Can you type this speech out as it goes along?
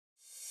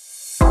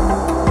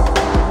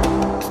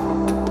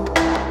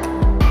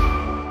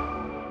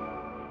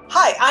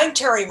I'm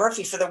Terri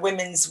Murphy for the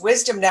Women's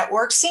Wisdom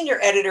Network, Senior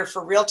Editor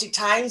for Realty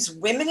Times,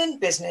 Women in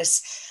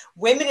Business,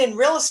 Women in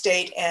Real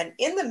Estate, and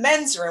In the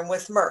Men's Room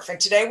with Murph. And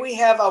today we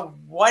have a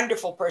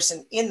wonderful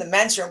person in the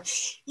men's room.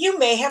 You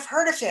may have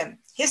heard of him.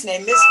 His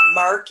name is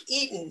Mark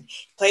Eaton.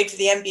 He played for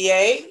the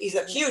NBA. He's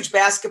a huge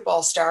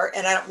basketball star,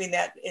 and I don't mean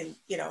that in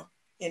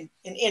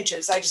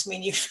inches. I just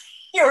mean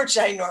you're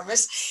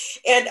ginormous.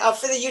 And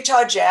for the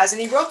Utah Jazz,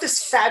 and he wrote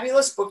this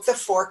fabulous book, The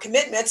Four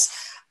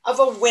Commitments of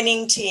a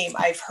Winning Team.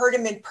 I've heard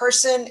him in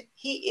person.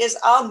 He is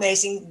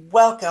amazing.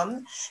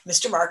 Welcome,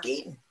 Mr. Mark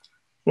Eaton.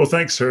 Well,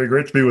 thanks, Terri.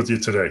 Great to be with you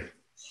today.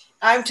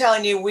 I'm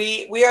telling you,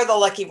 we are the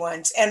lucky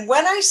ones. And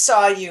when I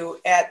saw you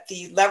at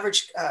the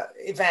Leverage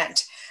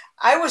event,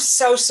 I was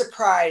so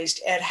surprised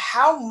at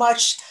how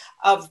much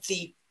of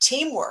the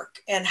teamwork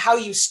and how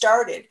you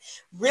started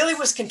really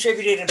was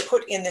contributed and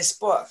put in this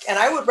book. And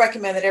I would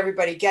recommend that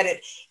everybody get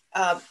it.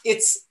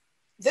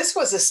 This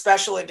was a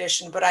special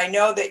edition, but I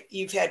know that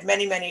you've had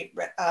many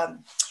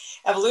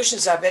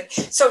evolutions of it.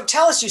 So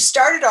tell us, you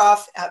started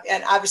off,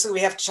 and obviously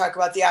we have to talk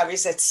about the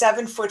obvious, at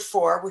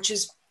 7'4", which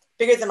is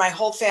bigger than my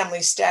whole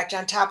family stacked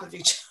on top of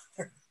each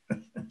other.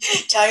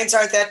 Italians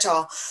aren't that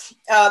tall.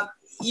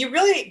 You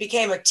really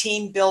became a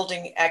team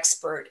building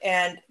expert.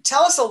 And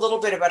tell us a little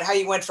bit about how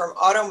you went from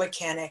auto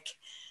mechanic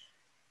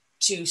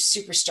to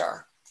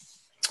superstar.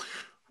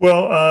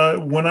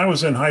 Well, when I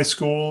was in high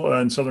school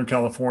in Southern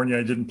California,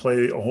 I didn't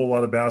play a whole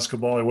lot of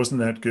basketball. I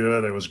wasn't that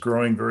good. I was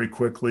growing very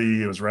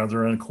quickly. It was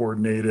rather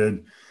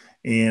uncoordinated.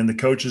 And the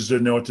coaches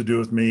didn't know what to do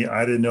with me.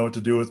 I didn't know what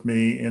to do with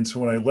me. And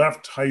so when I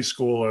left high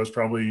school, I was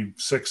probably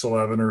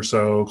 6'11" or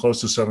so, close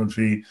to 7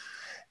 feet.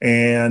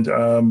 And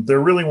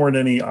there really weren't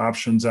any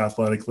options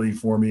athletically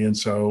for me. And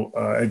so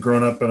I'd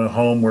grown up in a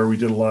home where we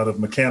did a lot of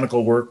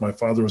mechanical work. My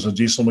father was a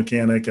diesel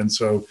mechanic. And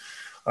so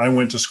I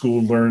went to school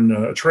to learn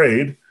a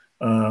trade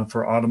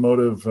for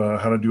automotive,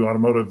 how to do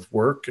automotive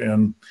work,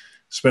 and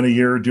spent a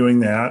year doing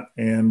that,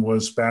 and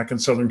was back in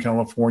Southern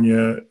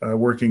California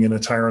working in a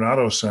tire and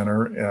auto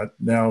center at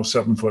now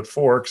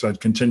 7'4", because I'd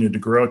continued to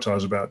grow till I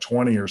was about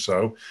 20 or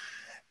so.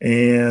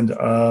 And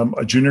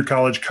a junior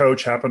college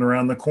coach happened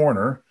around the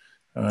corner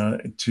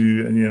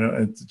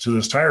to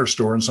this tire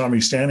store and saw me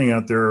standing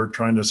out there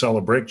trying to sell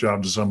a brake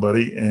job to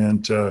somebody,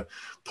 and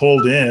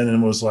pulled in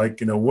and was like,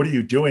 what are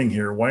you doing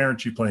here? Why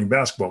aren't you playing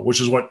basketball? Which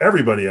is what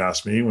everybody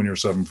asked me when you're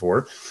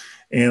 7'4".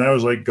 And I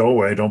was like, go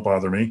away, don't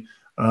bother me.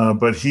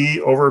 But he,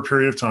 over a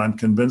period of time,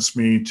 convinced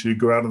me to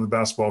go out on the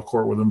basketball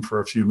court with him for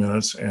a few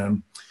minutes.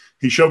 And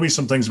he showed me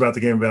some things about the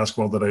game of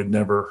basketball that I'd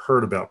never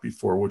heard about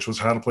before, which was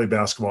how to play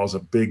basketball as a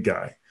big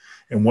guy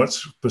and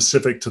what's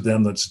specific to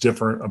them that's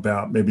different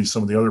about maybe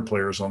some of the other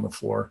players on the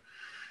floor.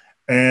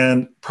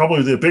 And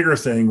probably the bigger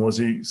thing was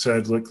he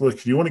said, look,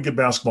 if you want to give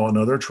basketball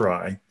another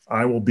try,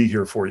 I will be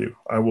here for you.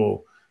 I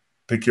will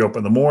pick you up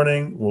in the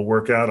morning. We'll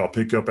work out. I'll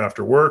pick you up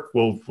after work.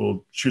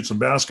 We'll shoot some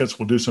baskets.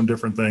 We'll do some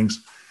different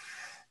things.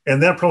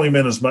 And that probably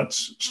meant as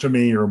much to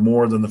me or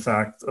more than the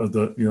fact of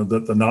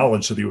the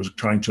knowledge that he was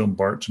trying to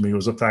impart to me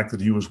was the fact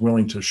that he was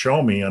willing to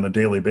show me on a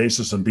daily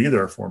basis and be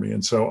there for me.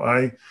 And so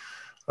I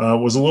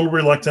was a little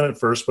reluctant at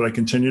first, but I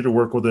continued to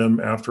work with him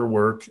after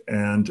work,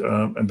 and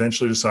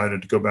eventually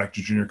decided to go back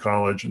to junior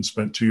college and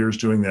spent 2 years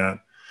doing that.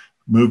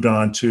 Moved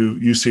on to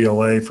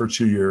UCLA for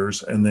 2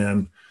 years, and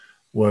then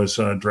was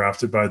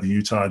drafted by the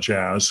Utah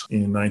Jazz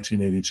in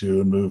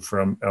 1982 and moved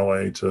from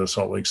LA to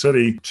Salt Lake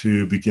City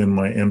to begin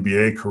my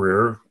NBA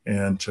career.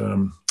 And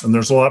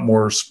there's a lot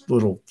more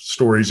little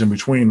stories in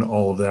between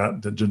all of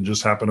that didn't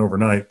just happen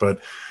overnight, but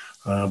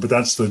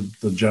that's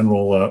the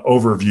general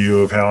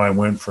overview of how I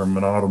went from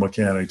an auto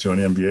mechanic to an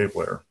NBA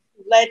player.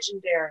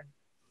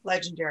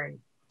 Legendary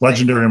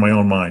In my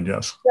own mind,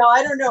 yes. No,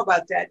 I don't know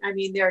about that. I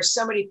mean, there are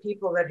so many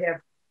people that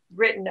have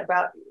written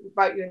about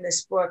you in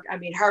this book. I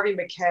mean, Harvey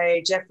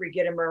McKay, Jeffrey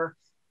Gitomer,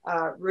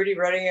 Rudy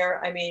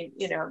Rudiger. I mean,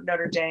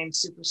 Notre Dame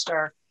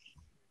superstar.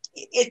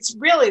 It's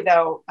really,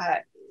 though,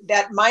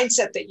 that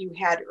mindset that you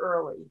had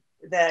early,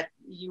 that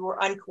you were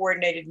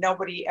uncoordinated.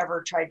 Nobody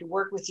ever tried to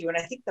work with you. And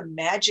I think the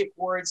magic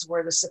words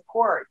were the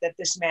support that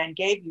this man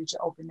gave you to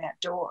open that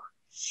door.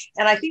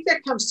 And I think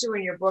that comes through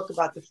in your book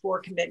about the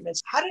 4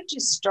 commitments. How did you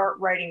start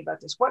writing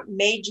about this? What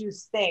made you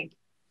think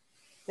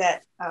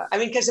that,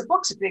 because the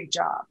book's a big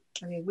job.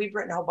 I mean, we've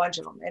written a whole bunch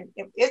of them, and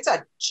it's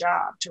a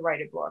job to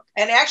write a book.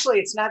 And actually,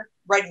 it's not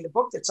writing the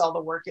book that's all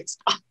the work. It's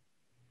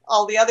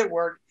all the other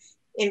work,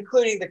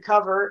 including the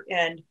cover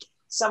and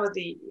some of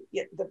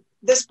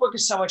this book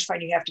is so much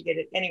fun. You have to get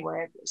it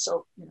anyway.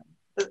 So,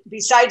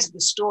 besides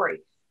the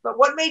story, but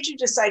what made you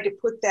decide to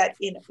put that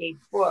in a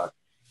book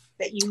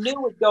that you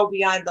knew would go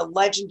beyond the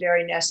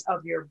legendariness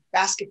of your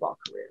basketball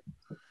career?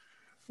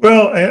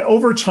 Well,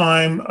 over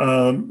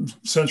time,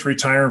 since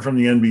retiring from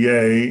the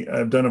NBA,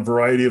 I've done a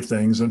variety of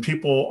things, and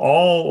people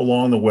all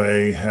along the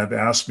way have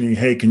asked me,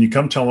 hey, can you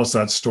come tell us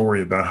that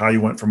story about how you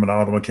went from an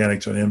auto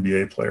mechanic to an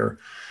NBA player?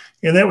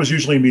 And that was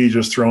usually me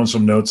just throwing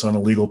some notes on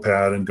a legal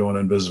pad and going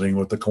and visiting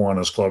with the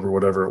Kiwanis Club or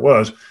whatever it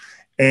was.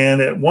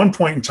 And at one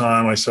point in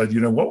time, I said,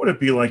 what would it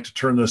be like to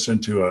turn this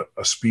into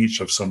a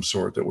speech of some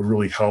sort that would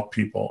really help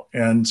people?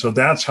 And so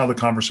that's how the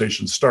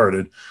conversation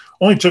started.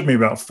 Only took me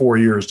about 4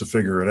 years to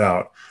figure it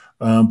out.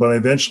 But I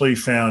eventually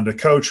found a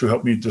coach who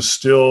helped me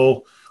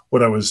distill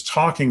what I was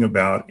talking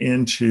about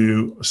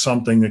into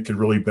something that could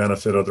really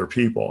benefit other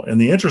people. And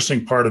the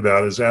interesting part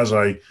about it is as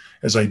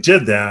I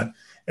did that,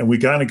 and we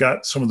kind of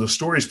got some of the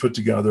stories put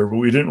together, but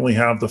we didn't really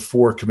have the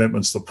 4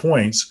 commitments, the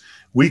points.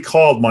 We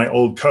called my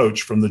old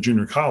coach from the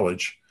junior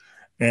college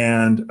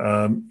and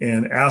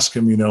asked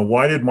him,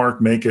 why did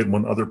Mark make it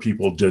when other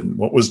people didn't?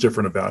 What was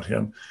different about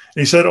him? And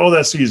he said, oh,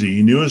 that's easy.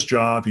 He knew his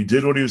job. He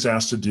did what he was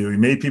asked to do. He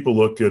made people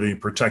look good. He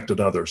protected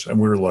others. And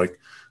we were like,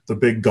 the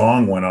big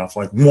gong went off,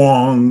 like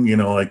wong,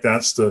 like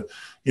that's the,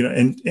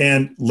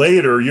 and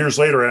later, years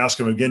later, I asked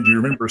him again, do you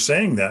remember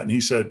saying that? And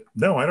he said,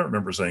 no, I don't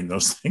remember saying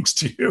those things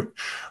to you.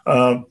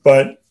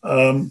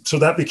 So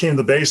that became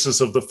the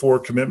basis of the 4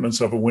 commitments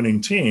of a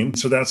winning team.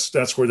 So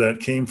that's where that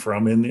came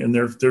from. And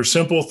they're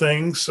simple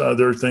things.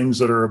 They're things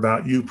that are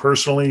about you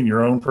personally and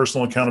your own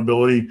personal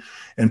accountability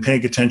and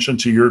paying attention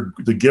to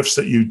the gifts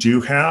that you do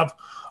have,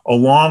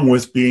 along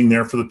with being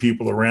there for the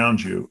people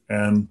around you.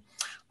 And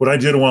what I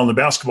did while on the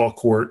basketball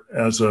court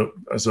as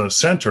a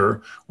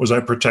center was I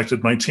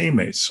protected my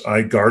teammates.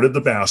 I guarded the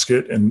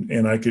basket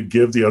and I could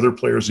give the other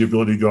players the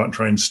ability to go out and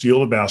try and steal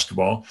the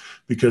basketball,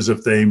 because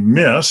if they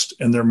missed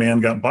and their man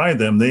got by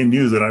them, they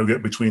knew that I would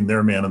get between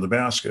their man and the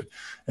basket.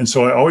 And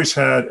so I always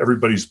had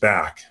everybody's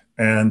back.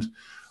 And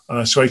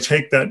so I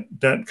take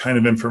that kind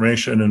of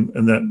information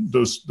and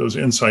those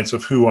insights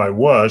of who I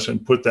was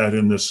and put that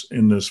in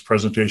this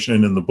presentation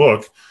and in the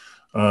book.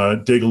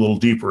 Dig a little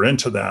deeper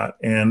into that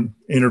and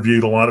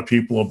interviewed a lot of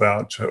people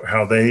about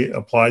how they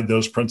applied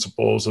those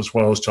principles, as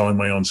well as telling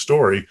my own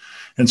story.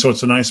 And so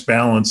it's a nice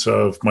balance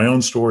of my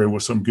own story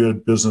with some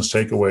good business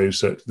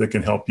takeaways that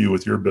can help you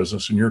with your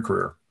business and your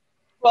career.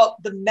 Well,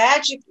 the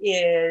magic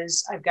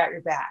is I've got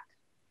your back,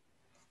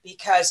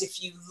 because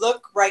if you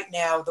look right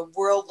now, the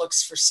world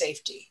looks for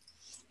safety,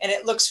 and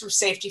it looks for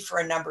safety for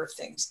a number of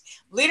things.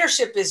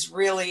 Leadership is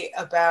really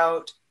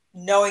about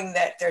knowing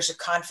that there's a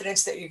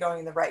confidence that you're going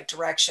in the right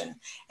direction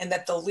and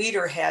that the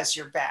leader has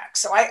your back.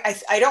 So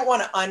I don't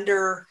want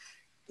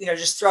to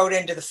just throw it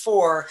into the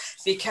 4,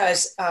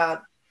 because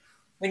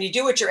when you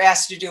do what you're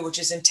asked to do, which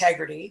is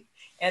integrity,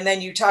 and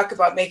then you talk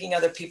about making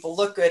other people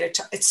look good,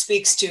 it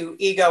speaks to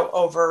ego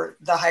over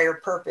the higher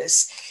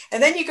purpose.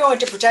 And then you go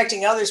into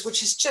protecting others,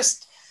 which is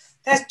just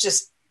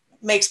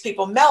makes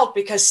people melt,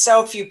 because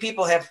so few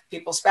people have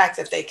people's back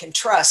that they can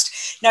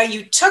trust. Now,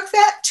 you took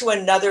that to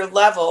another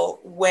level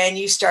when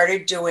you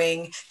started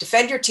doing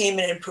Defend Your Team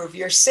and Improve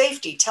Your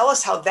Safety. Tell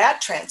us how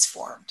that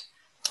transformed.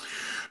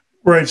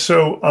 Right.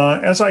 So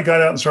as I got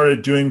out and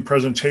started doing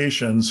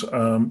presentations,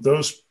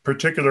 those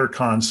particular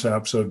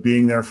concepts of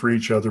being there for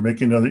each other,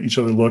 making each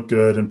other look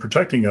good and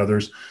protecting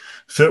others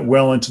fit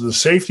well into the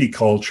safety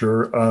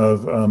culture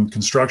of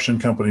construction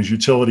companies,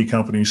 utility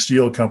companies,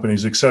 steel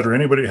companies, et cetera.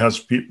 Anybody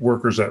has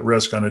workers at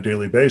risk on a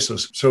daily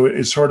basis. So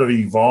it sort of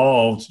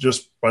evolved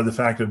just by the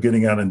fact of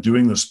getting out and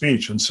doing the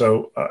speech. And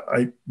so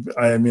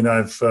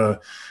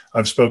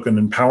I've spoken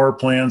in power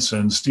plants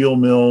and steel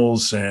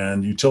mills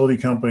and utility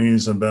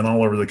companies and been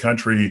all over the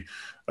country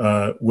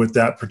with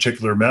that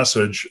particular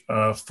message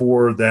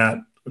for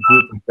that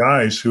group of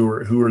guys who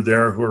are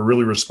there, who are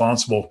really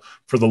responsible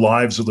for the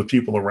lives of the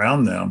people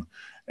around them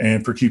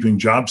and for keeping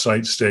job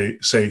sites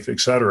safe, et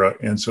cetera.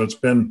 And so it's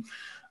been,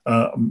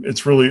 I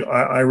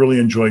really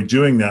enjoy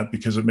doing that,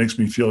 because it makes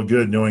me feel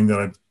good knowing that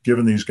I've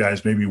given these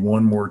guys maybe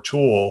one more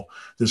tool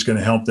that's going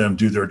to help them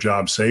do their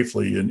job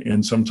safely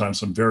in sometimes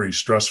some very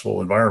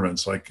stressful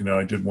environments. Like,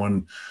 I did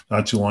one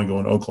not too long ago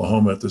in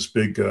Oklahoma at this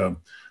big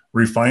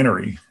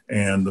refinery,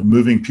 and the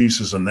moving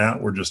pieces in that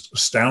were just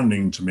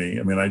astounding to me.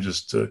 I mean, I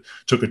just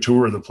took a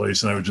tour of the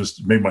place, and I would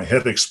just made my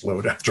head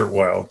explode after a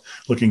while,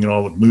 looking at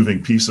all the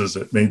moving pieces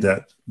that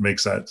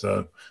makes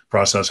that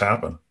process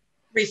happen.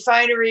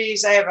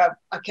 Refineries. I have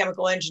a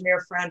chemical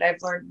engineer friend.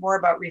 I've learned more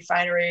about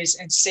refineries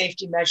and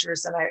safety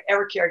measures than I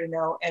ever care to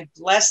know, and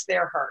bless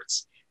their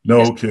hearts.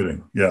 No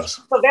kidding. Yes.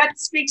 So that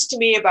speaks to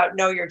me about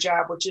know your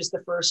job, which is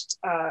the first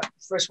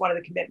one of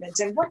the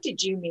commitments. And what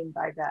did you mean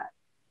by that?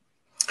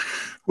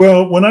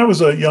 Well, when I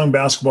was a young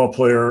basketball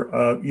player,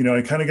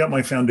 I kind of got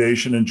my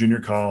foundation in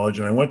junior college,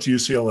 and I went to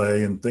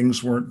UCLA, and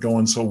things weren't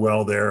going so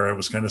well there. I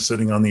was kind of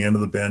sitting on the end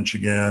of the bench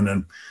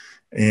again,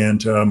 and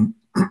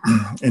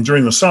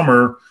during the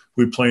summer,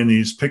 we'd play in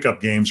these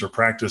pickup games or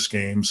practice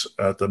games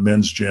at the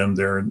men's gym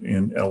there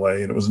in LA,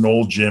 and it was an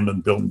old gym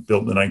and built in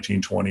the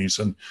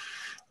 1920s,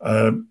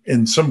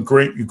 and some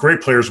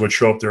great players would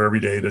show up there every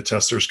day to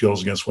test their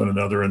skills against one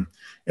another. And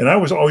I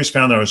was always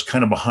found that I was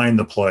kind of behind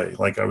the play.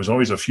 Like, I was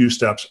always a few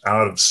steps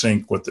out of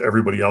sync with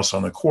everybody else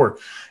on the court.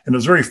 And it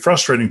was very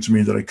frustrating to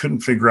me that I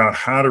couldn't figure out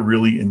how to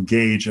really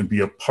engage and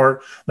be a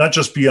part, not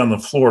just be on the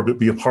floor, but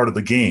be a part of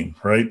the game.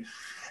 Right.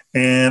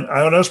 And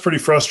I was pretty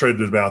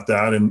frustrated about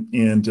that. And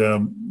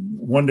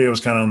one day I was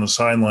kind of on the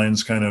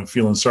sidelines, kind of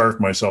feeling sorry for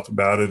myself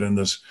about it. And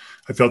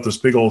I felt this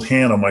big old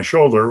hand on my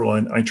shoulder. Well,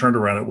 and I turned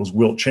around. It was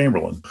Wilt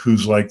Chamberlain,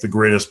 who's like the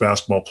greatest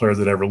basketball player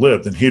that ever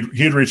lived. And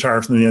he'd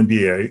retired from the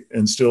NBA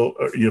and still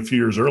a few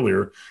years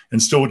earlier,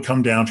 and still would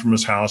come down from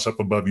his house up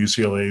above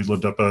UCLA. He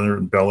lived up there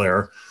in Bel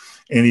Air,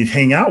 and he'd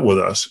hang out with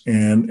us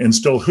and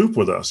still hoop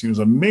with us. He was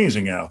an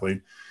amazing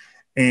athlete.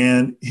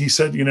 And he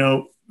said,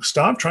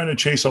 stop trying to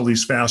chase all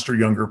these faster,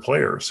 younger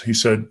players. He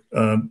said,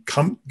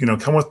 come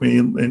with me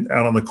and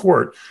out on the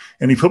court.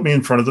 And he put me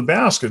in front of the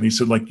basket. And he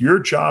said, like, your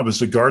job is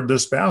to guard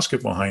this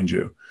basket behind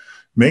you.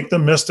 Make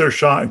them miss their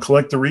shot and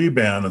collect the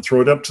rebound and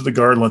throw it up to the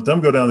guard and let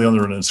them go down the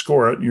other end and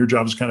score it. And your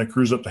job is kind of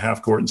cruise up to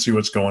half court and see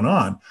what's going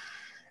on.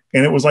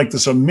 And it was like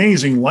this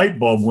amazing light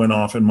bulb went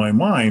off in my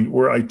mind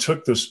where I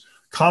took this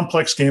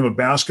complex game of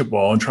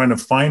basketball and trying to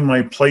find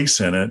my place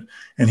in it.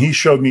 And he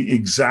showed me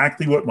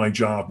exactly what my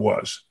job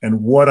was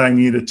and what I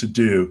needed to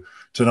do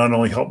to not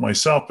only help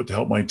myself, but to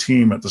help my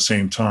team at the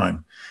same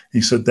time. He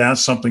said,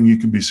 that's something you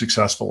can be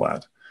successful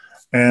at.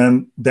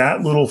 And that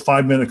little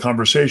 5-minute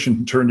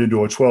conversation turned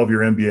into a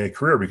 12-year NBA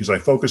career because I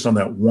focused on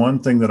that one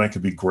thing that I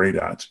could be great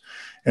at.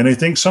 And I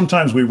think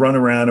sometimes we run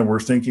around and we're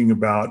thinking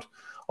about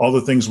all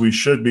the things we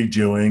should be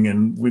doing.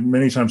 And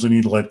many times we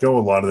need to let go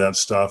of a lot of that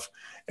stuff.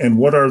 And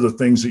what are the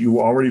things that you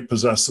already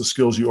possess, the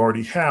skills you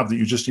already have that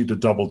you just need to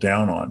double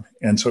down on?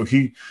 And so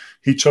he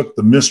took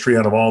the mystery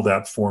out of all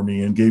that for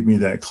me and gave me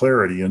that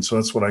clarity. And so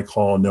that's what I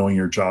call knowing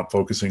your job,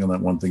 focusing on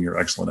that one thing you're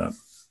excellent at.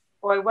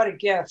 Boy, what a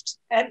gift.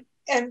 And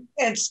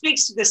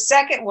speaks to the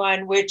second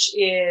one, which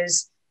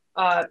is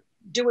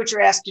do what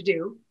you're asked to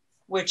do,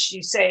 which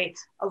you say,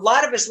 a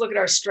lot of us look at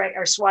our strength,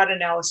 our SWOT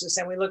analysis,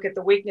 and we look at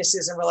the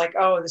weaknesses and we're like,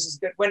 oh, this is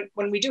good.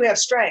 When we do have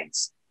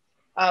strengths,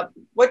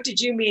 what did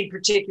you mean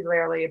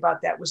particularly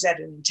about that? Was that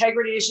an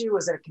integrity issue?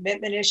 Was it a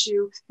commitment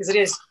issue? Because it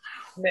is.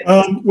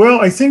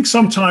 Well, I think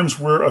sometimes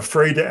we're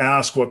afraid to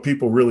ask what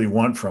people really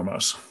want from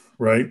us,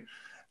 right?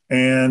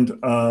 And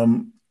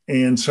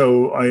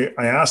so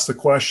I asked the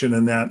question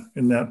in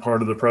that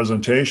part of the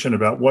presentation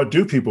about what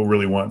do people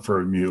really want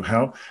from you?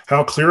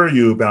 How clear are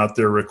you about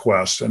their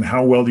requests, and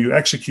how well do you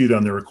execute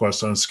on their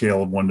requests on a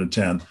scale of 1 to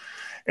 10?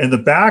 And the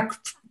back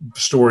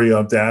story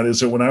of that is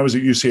that when I was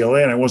at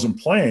UCLA and I wasn't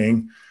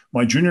playing,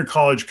 my junior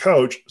college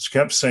coach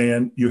kept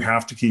saying, you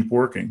have to keep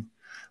working.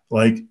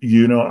 Like,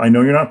 I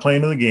know you're not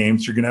playing in the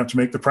games. You're going to have to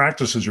make the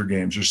practices your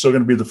games. You're still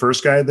going to be the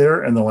first guy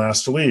there and the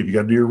last to leave. You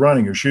got to do your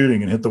running, your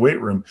shooting, and hit the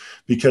weight room,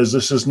 because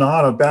this is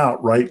not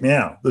about right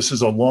now. This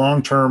is a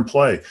long-term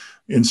play.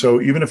 And so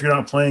even if you're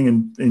not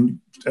playing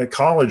at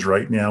college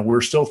right now,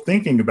 we're still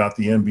thinking about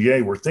the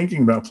NBA. We're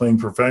thinking about playing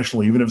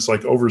professionally, even if it's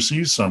like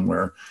overseas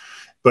somewhere.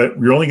 But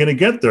you're only going to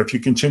get there if you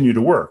continue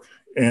to work.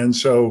 And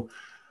so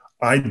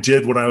I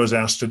did what I was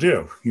asked to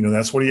do.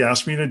 That's what he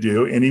asked me to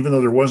do. And even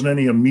though there wasn't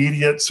any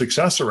immediate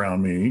success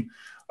around me,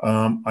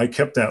 I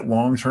kept that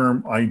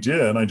long-term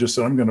idea. And I just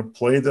said, I'm going to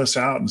play this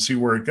out and see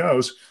where it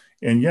goes.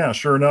 And yeah,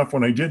 sure enough,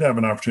 when I did have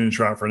an opportunity to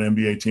try out for an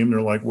NBA team,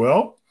 they're like,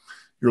 well,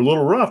 you're a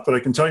little rough, but I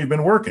can tell you've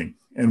been working,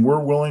 and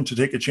we're willing to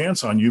take a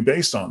chance on you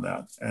based on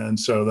that. And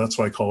so that's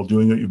what I call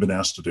doing what you've been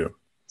asked to do.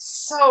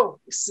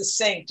 So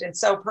succinct and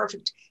so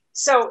perfect.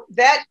 So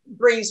that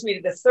brings me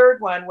to the third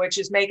one, which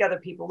is make other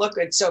people look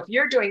good. So if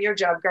you're doing your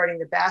job guarding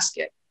the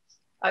basket,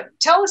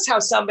 tell us how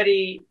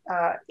somebody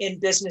in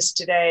business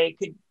today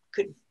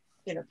could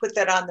put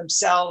that on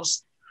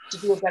themselves to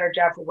do a better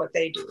job for what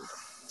they do.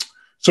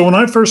 So when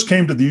I first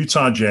came to the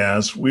Utah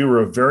Jazz, we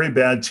were a very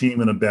bad team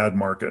in a bad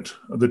market.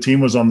 The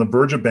team was on the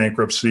verge of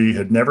bankruptcy,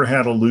 had never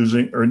had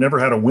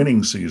a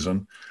winning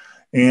season,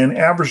 and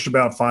averaged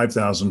about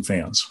 5,000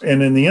 fans.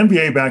 And in the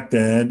NBA back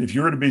then, if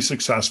you were to be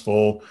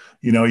successful,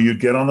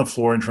 you'd get on the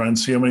floor and try and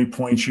see how many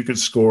points you could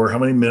score, how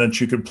many minutes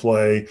you could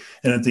play.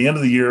 And at the end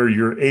of the year,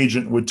 your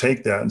agent would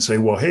take that and say,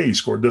 well, hey, he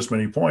scored this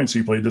many points,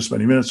 he played this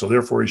many minutes, so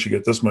therefore he should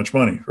get this much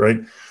money, right?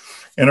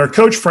 And our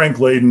coach, Frank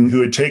Layden,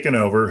 who had taken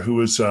over, who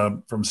was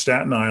from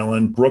Staten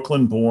Island,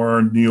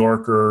 Brooklyn-born, New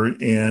Yorker,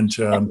 and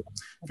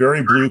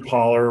very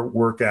blue-collar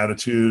work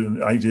attitude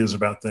and ideas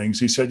about things,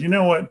 he said, you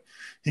know what?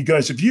 He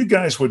goes, if you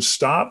guys would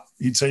stop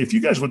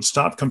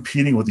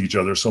competing with each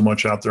other so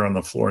much out there on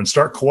the floor and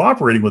start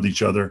cooperating with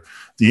each other,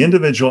 the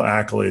individual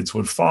accolades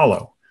would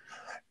follow.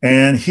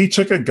 And he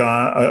took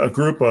a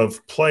group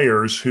of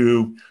players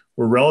who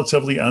were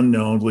relatively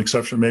unknown, with the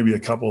exception of maybe a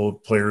couple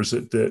of players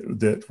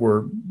that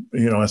were,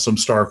 had some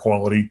star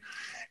quality,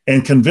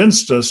 and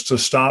convinced us to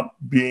stop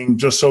being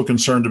just so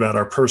concerned about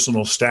our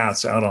personal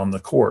stats out on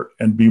the court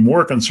and be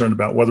more concerned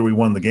about whether we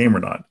won the game or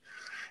not.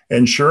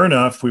 And sure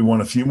enough, we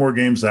won a few more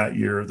games that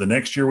year. The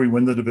next year, we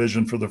win the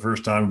division for the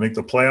first time. We make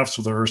the playoffs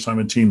for the first time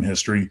in team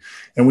history.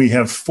 And we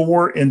have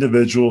 4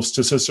 individual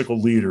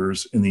statistical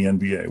leaders in the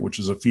NBA, which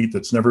is a feat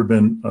that's never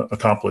been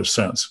accomplished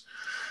since,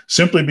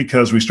 simply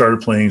because we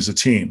started playing as a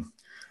team.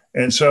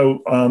 And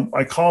so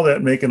I call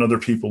that making other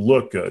people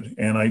look good.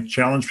 And I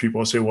challenge people.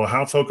 I say, well,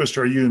 how focused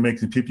are you to make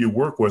the people you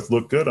work with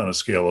look good on a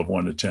scale of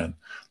 1 to 10?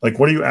 Like,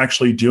 what are you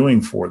actually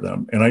doing for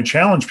them? And I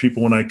challenge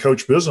people when I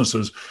coach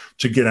businesses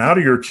to get out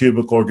of your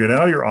cubicle or get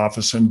out of your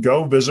office and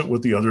go visit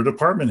with the other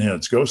department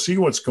heads. Go see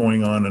what's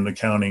going on in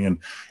accounting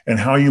and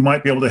how you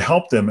might be able to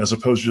help them, as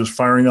opposed to just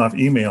firing off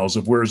emails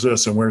of where's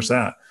this and where's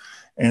that.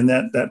 And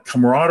that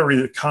camaraderie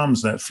that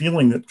comes, that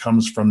feeling that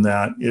comes from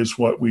that, is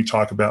what we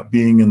talk about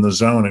being in the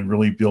zone and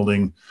really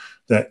building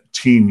that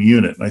team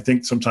unit. And I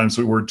think sometimes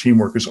the word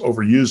teamwork is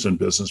overused in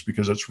business,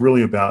 because it's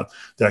really about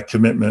that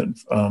commitment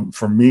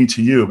from me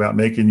to you about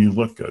making you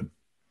look good.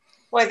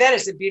 Well, that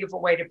is a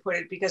beautiful way to put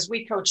it, because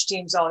we coach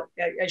teams,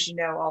 as you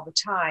know, all the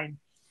time.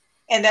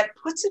 And that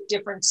puts a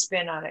different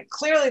spin on it.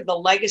 Clearly, the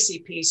legacy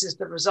piece is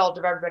the result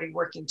of everybody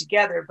working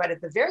together. But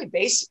at the very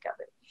basic of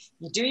it,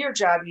 you do your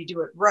job, you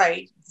do it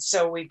right.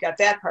 So we've got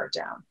that part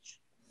down.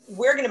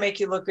 We're going to make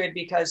you look good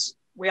because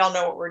we all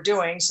know what we're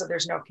doing. So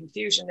there's no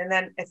confusion. And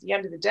then at the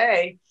end of the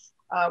day,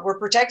 we're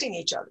protecting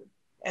each other.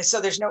 And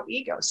so there's no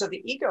ego. So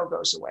the ego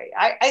goes away.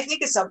 I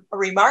think it's a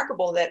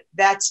remarkable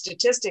that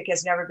statistic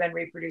has never been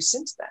reproduced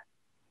since then.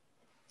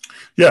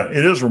 Yeah,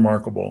 it is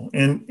remarkable.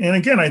 And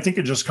again, I think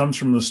it just comes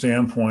from the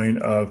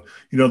standpoint of,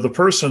 the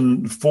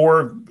person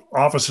 4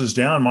 offices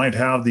down might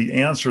have the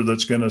answer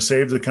that's going to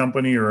save the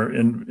company or,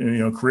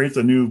 create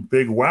the new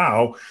big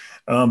wow.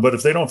 But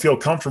if they don't feel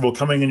comfortable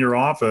coming in your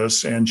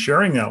office and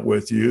sharing that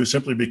with you,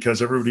 simply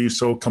because everybody's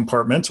so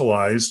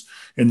compartmentalized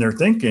in their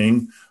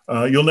thinking,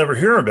 you'll never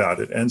hear about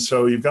it. And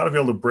so you've got to be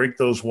able to break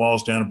those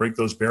walls down and break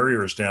those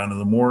barriers down.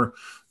 And the more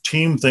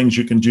team things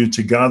you can do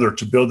together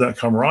to build that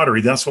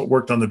camaraderie, that's what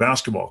worked on the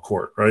basketball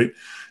court, right?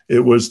 It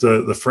was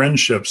the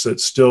friendships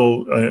that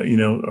still,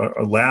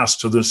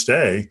 last to this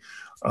day,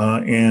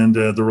 and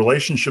the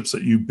relationships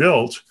that you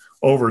built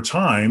over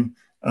time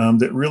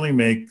that really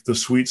make the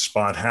sweet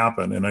spot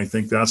happen. And I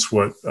think that's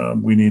what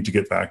we need to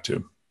get back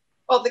to.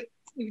 Well,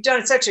 you've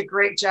done such a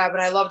great job.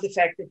 And I love the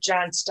fact that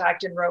John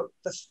Stockton wrote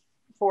the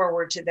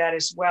forward to that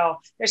as well.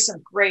 There's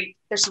some great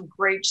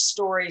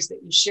stories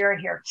that you share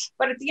in here.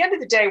 But at the end of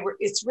the day,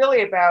 it's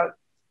really about,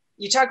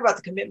 you talk about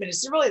the commitment.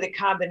 It's really the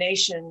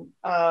combination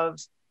of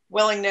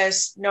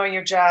willingness, knowing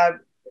your job,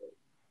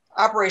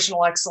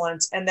 operational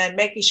excellence, and then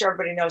making sure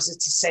everybody knows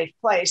it's a safe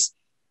place.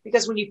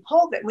 Because when you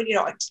pull that,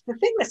 the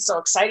thing that's so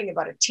exciting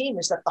about a team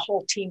is that the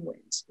whole team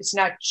wins. It's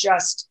not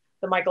just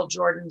the Michael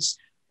Jordans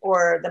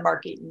or the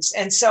Mark Eatons.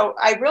 And so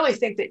I really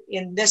think that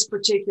in this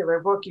particular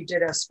book, you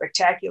did a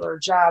spectacular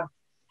job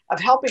of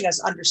helping us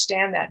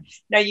understand that.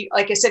 Now,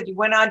 like I said, you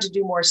went on to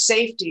do more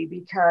safety,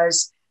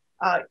 because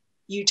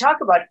you talk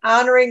about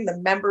honoring the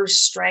members'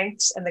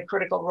 strengths and the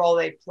critical role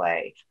they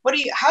play.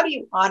 How do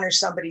you honor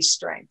somebody's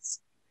strengths?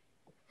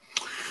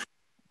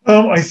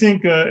 I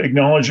think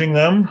acknowledging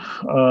them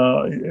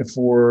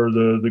for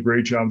the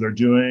great job they're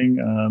doing.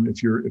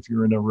 If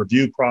you're in a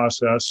review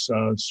process,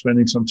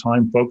 spending some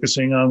time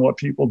focusing on what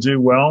people do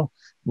well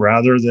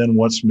rather than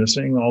what's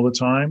missing all the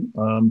time.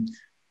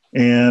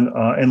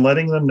 And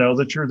letting them know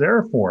that you're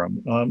there for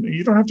them.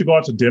 You don't have to go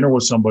out to dinner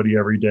with somebody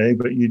every day,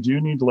 but you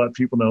do need to let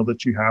people know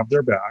that you have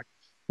their back,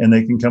 and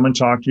they can come and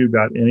talk to you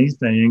about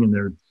anything,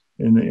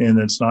 and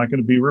it's not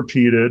going to be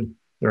repeated.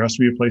 There has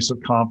to be a place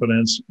of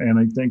confidence, and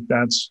I think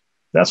that's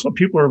what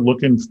people are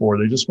looking for.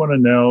 They just want to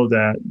know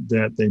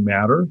that they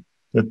matter,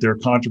 that their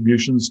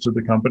contributions to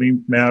the company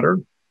matter,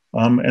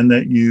 and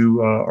that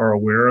you are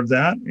aware of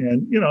that.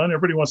 And and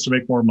everybody wants to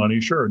make more money,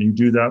 sure, and you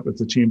do that with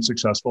the team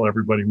successful,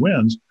 everybody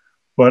wins.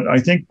 But I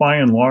think by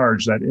and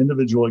large, that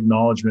individual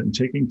acknowledgement and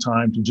taking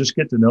time to just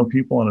get to know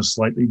people on a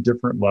slightly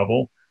different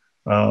level,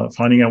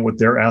 finding out what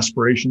their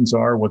aspirations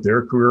are, what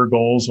their career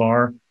goals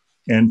are,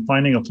 and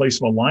finding a place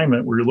of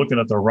alignment where you're looking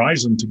at the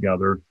horizon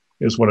together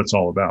is what it's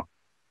all about.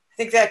 I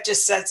think that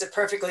just sets it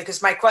perfectly,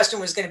 because my question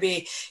was going to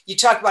be, you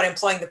talk about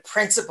employing the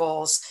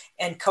principles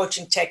and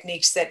coaching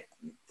techniques that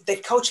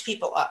coach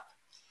people up.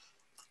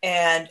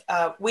 And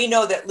we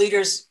know that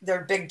leaders,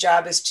 their big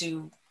job is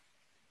to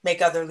make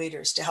other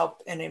leaders, to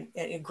help and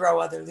grow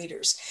other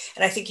leaders.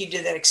 And I think you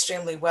did that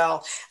extremely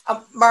well.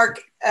 Mark,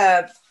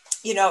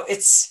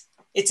 it's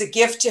a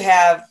gift to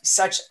have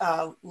such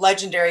a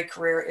legendary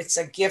career. It's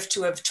a gift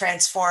to have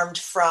transformed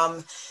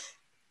from,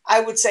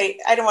 I would say,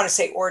 I don't want to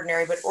say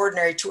ordinary, but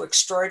ordinary to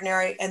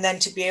extraordinary, and then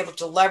to be able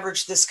to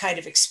leverage this kind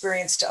of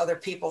experience to other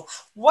people.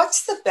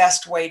 What's the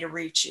best way to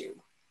reach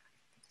you?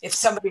 If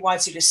somebody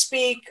wants you to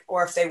speak,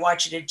 or if they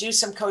want you to do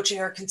some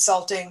coaching or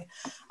consulting,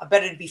 I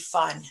bet it'd be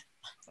fun.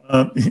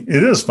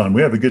 It is fun.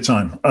 We have a good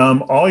time.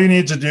 All you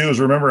need to do is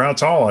remember how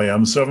tall I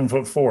am,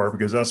 7'4",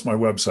 because that's my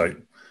website,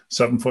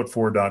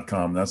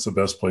 7foot4.com. That's the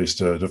best place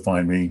to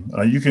find me.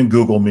 You can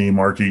Google me,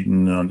 Mark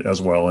Eaton,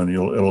 as well, and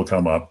it'll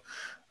come up.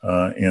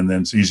 And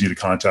then it's easy to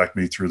contact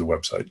me through the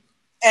website.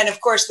 And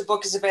of course, the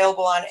book is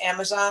available on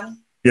Amazon.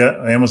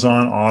 Yeah,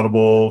 Amazon,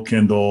 Audible,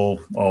 Kindle,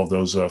 all of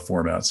those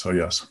formats. So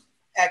yes.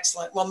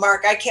 Excellent. Well,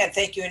 Mark, I can't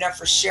thank you enough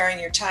for sharing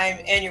your time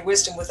and your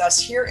wisdom with us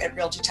here at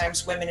Realty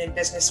Times Women in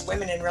Business,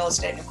 Women in Real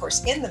Estate, and of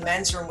course, in the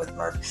men's room with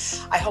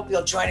Murph. I hope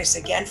you'll join us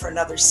again for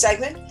another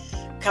segment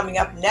coming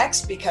up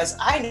next, because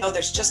I know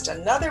there's just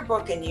another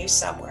book in you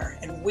somewhere,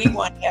 and we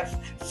want to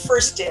have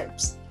first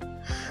dibs.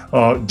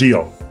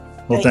 Deal.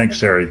 Well, thanks,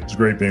 Terri. It's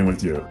great being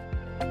with you.